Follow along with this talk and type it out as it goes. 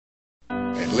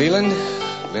Leland,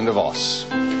 Linda Voss.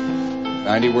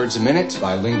 90 words a minute,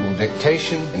 bilingual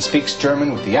dictation, and speaks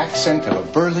German with the accent of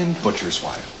a Berlin butcher's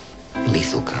wife.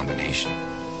 Lethal combination.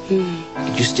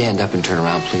 Could you stand up and turn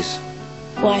around, please?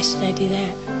 Why should I do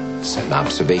that? It's an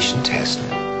observation test.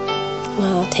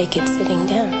 Well, I'll take it sitting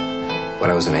down. What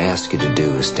I was going to ask you to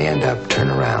do is stand up, turn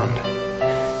around,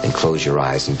 and close your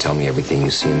eyes and tell me everything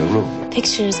you see in the room.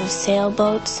 Pictures of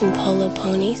sailboats and polo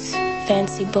ponies,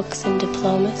 fancy books and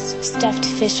diplomas, stuffed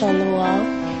fish on the wall,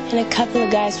 and a couple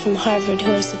of guys from Harvard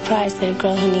who are surprised that a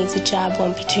girl who needs a job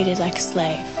won't be treated like a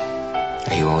slave.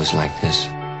 Are you always like this?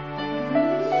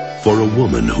 For a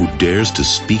woman who dares to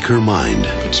speak her mind.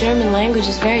 The German language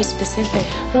is very specific.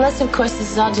 Unless, of course,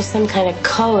 this is all just some kind of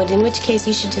code, in which case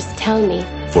you should just tell me.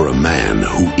 For a man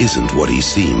who isn't what he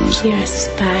seems. You're a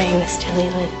spy, Mr.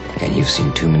 Leland. And you've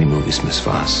seen too many movies, Miss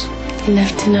Voss.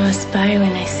 Enough to know a spy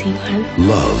when I see one.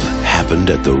 Love happened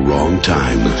at the wrong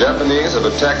time. The Japanese have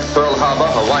attacked Pearl Harbor,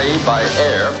 Hawaii by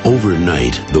air.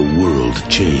 Overnight, the world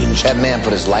changed. That man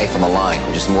put his life on the line,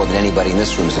 which is more than anybody in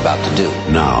this room is about to do.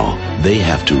 Now, they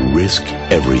have to risk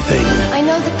everything. I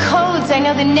know the codes, I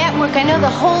know the network, I know the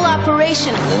whole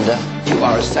operation. Linda, you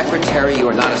are a secretary, you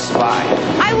are not a spy.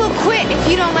 I will quit if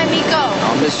you don't let me go.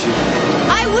 I'll miss you.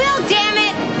 I will, damn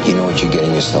it! You know what you're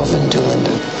getting yourself into,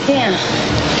 Linda. Yeah,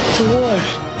 the war.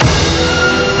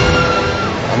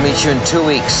 I'll meet you in 2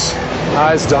 weeks.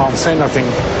 Eyes down, say nothing,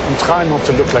 and try not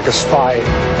to look like a spy.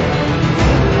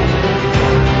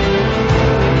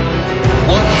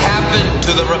 What happened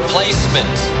to the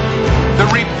replacement? The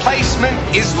replacement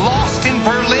is lost in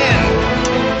Berlin.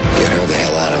 Get her the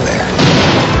hell out of there.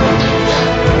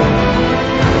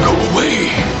 Go away,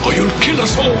 or you'll kill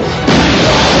us all.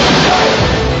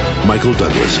 Michael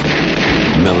Douglas,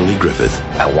 Melanie Griffith.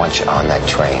 I want you on that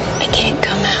train. I can't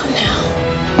come out now.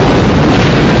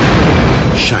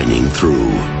 Shining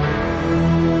through.